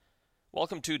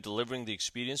Welcome to Delivering the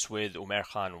Experience with Umer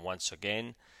Khan once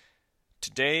again.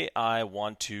 Today, I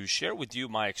want to share with you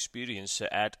my experience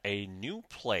at a new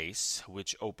place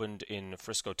which opened in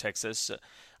Frisco, Texas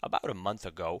about a month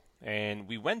ago. And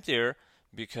we went there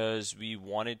because we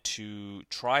wanted to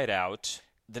try it out.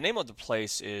 The name of the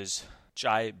place is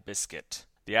Chai Biscuit.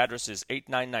 The address is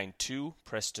 8992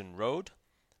 Preston Road,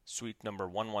 suite number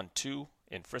 112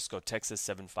 in Frisco, Texas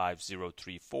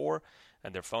 75034,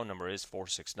 and their phone number is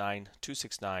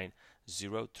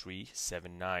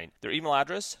 469-269-0379. Their email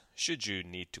address, should you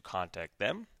need to contact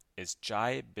them, is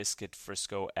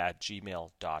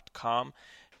jaibiscuitfrisco@gmail.com.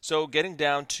 So getting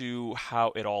down to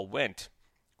how it all went,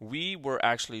 we were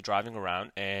actually driving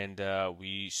around and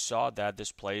we saw that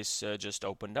this place just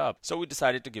opened up. So we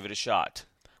decided to give it a shot.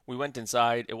 We went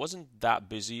inside. It wasn't that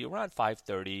busy, around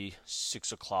 5:30,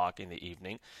 6 o'clock in the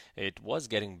evening. It was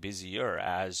getting busier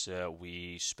as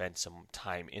we spent some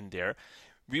time in there.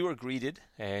 We were greeted,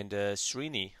 and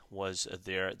Srini was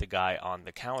there, the guy on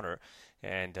the counter,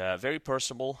 and very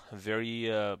personable, very,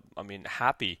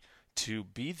 happy to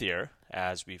be there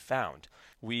as we found.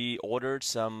 We ordered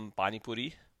some pani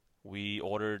puri. We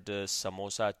ordered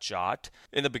samosa chaat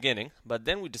in the beginning, but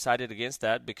then we decided against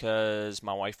that because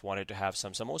my wife wanted to have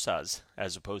some samosas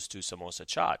as opposed to samosa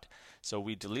chaat. So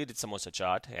we deleted samosa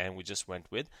chaat and we just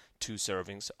went with 2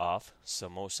 servings of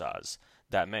samosas.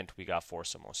 That meant we got 4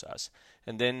 samosas.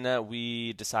 And then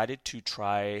we decided to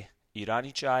try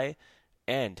Irani chai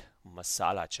and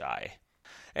masala chai.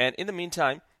 And in the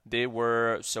meantime, they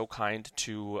were so kind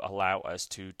to allow us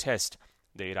to test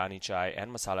the Irani chai and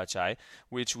masala chai,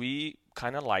 which we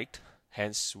kind of liked.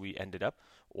 Hence, we ended up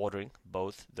ordering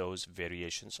both those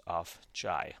variations of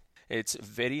chai. It's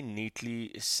very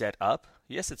neatly set up.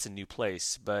 Yes, it's a new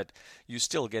place, but you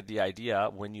still get the idea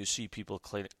when you see people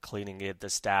cleaning it, the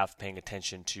staff paying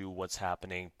attention to what's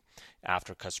happening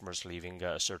after customers leaving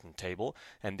a certain table,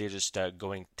 and they're just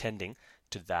going tending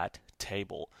to that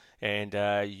table. And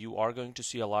you are going to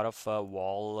see a lot of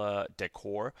wall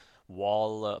decor,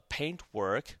 wall paint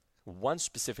work, one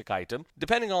specific item,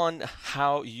 depending on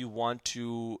how you want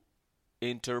to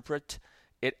interpret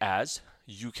it as.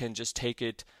 You can just take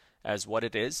it as what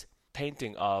it is,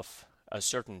 painting of a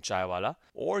certain chaiwala,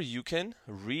 or you can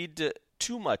read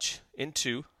too much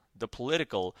into the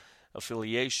political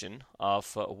affiliation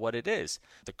of what it is.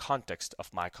 The context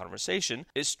of my conversation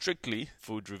is strictly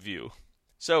food review.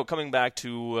 So coming back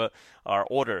to our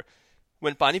order,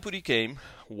 when Pani Puri came,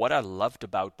 what I loved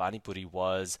about Pani Puri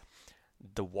was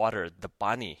the water. The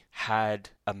pani had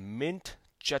a mint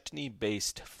chutney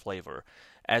based flavor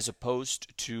as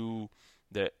opposed to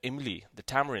the imli, the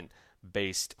tamarind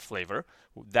based flavor.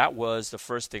 That was the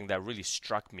first thing that really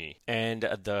struck me. And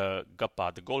the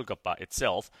gappa, the golgappa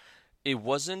itself, it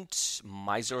wasn't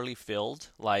miserly filled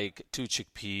like 2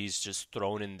 chickpeas just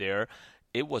thrown in there.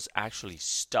 It was actually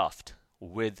stuffed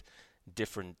with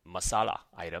different masala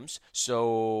items.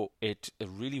 So it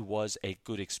really was a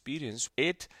good experience.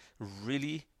 It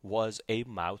really was a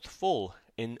mouthful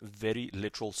in very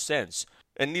literal sense.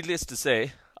 And needless to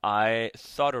say, I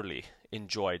thoroughly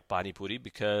enjoyed Pani Puri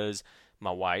because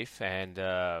my wife and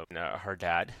her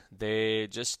dad, they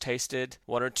just tasted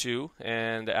 1 or 2,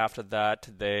 and after that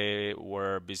they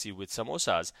were busy with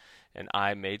samosas, and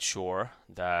I made sure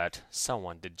that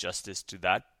someone did justice to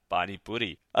that Pani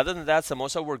Puri. Other than that,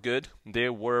 samosa were good. They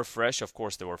were fresh. Of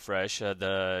course, they were fresh.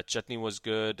 The chutney was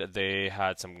good. They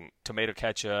had some tomato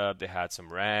ketchup. They had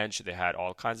some ranch. They had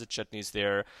all kinds of chutneys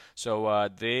there. So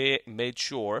they made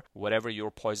sure whatever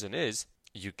your poison is,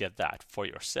 you get that for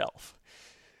yourself.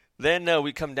 Then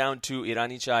we come down to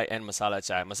Irani chai and masala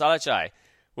chai. Masala chai,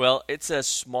 well, it's a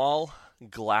small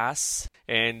glass,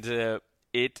 and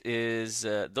it is,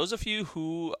 those of you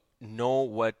who know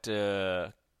what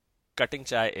cutting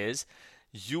chai is,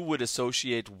 you would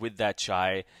associate with that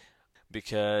chai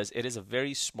because it is a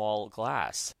very small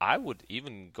glass. I would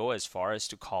even go as far as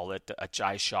to call it a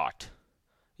chai shot.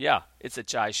 Yeah, it's a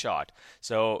chai shot.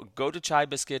 So go to Chai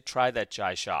Biscuit, try that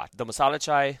chai shot. The masala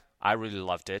chai, I really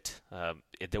loved it.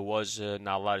 There was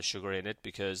not a lot of sugar in it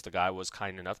because the guy was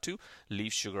kind enough to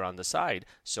leave sugar on the side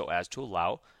so as to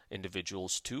allow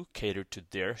individuals to cater to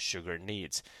their sugar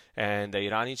needs. And the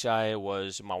Irani chai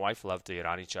was, my wife loved the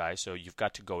Irani chai, so you've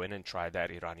got to go in and try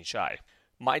that Irani chai.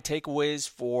 My takeaways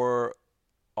for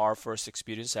our first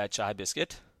experience at Chai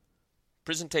Biscuit: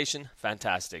 presentation,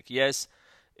 fantastic. Yes,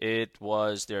 it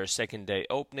was their second day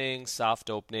opening, soft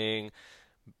opening,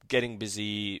 getting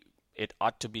busy. It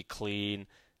ought to be clean.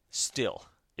 Still,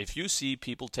 if you see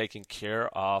people taking care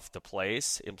of the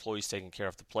place, employees taking care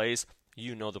of the place,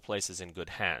 you know the place is in good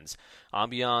hands.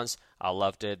 Ambiance, I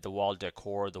loved it. The wall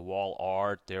decor, the wall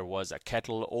art. There was a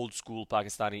kettle, old school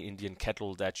Pakistani Indian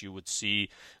kettle that you would see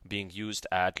being used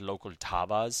at local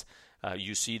dhabas.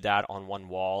 You see that on one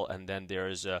wall, and then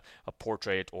there's a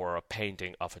portrait or a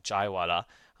painting of a chaiwala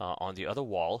on the other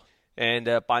wall. And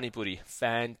pani puri,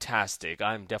 fantastic.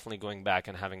 I'm definitely going back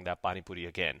and having that pani puri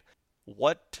again.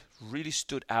 What really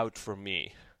stood out for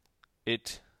me,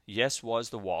 it, yes, was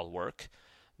the wall work.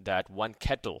 That one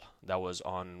kettle that was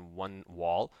on one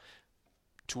wall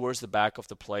towards the back of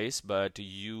the place, but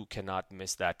you cannot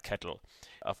miss that kettle.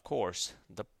 Of course,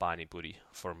 the pani puri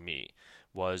for me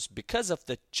was because of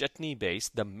the chutney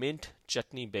based, the mint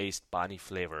chutney based pani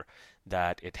flavor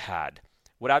that it had.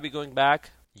 Would I be going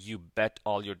back? You bet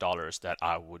all your dollars that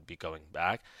I would be going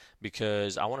back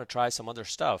because I want to try some other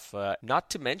stuff. Not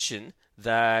to mention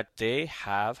that they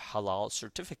have halal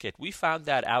certificate. We found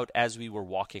that out as we were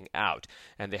walking out,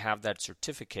 and they have that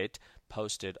certificate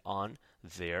posted on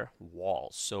their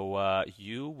walls. So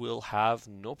you will have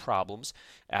no problems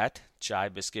at Chai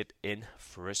Biscuit in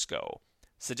Frisco.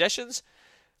 Suggestions?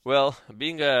 Well,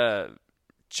 being a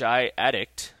chai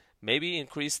addict, maybe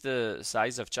increase the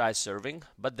size of chai serving,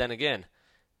 but then again,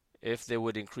 if they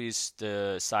would increase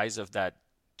the size of that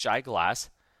chai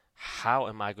glass, how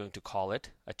am I going to call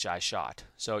it a chai shot?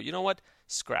 So you know what?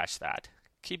 Scratch that.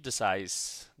 Keep the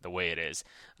size the way it is.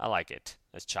 I like it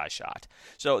as chai shot.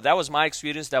 So that was my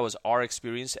experience. That was our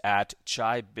experience at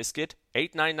Chai Biscuit,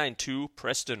 8992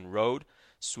 Preston Road,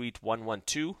 Suite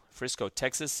 112, Frisco,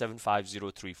 Texas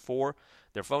 75034.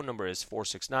 Their phone number is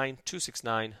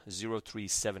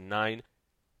 469-269-0379.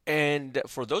 And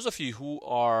for those of you who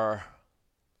are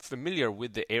familiar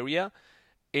with the area,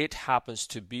 it happens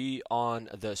to be on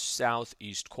the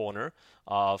southeast corner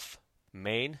of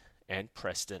Main and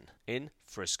Preston in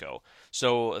Frisco.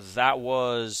 So that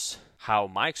was how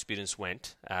my experience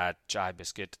went at Chai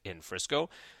Biscuit in Frisco.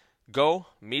 Go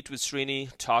meet with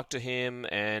Srini, talk to him,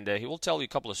 and he will tell you a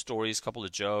couple of stories, a couple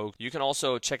of jokes. You can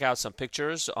also check out some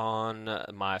pictures on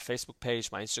my Facebook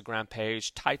page, my Instagram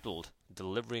page, titled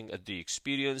Delivering the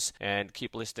Experience, and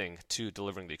keep listening to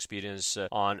Delivering the Experience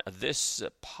on this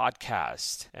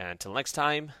podcast. And until next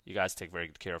time, you guys take very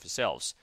good care of yourselves.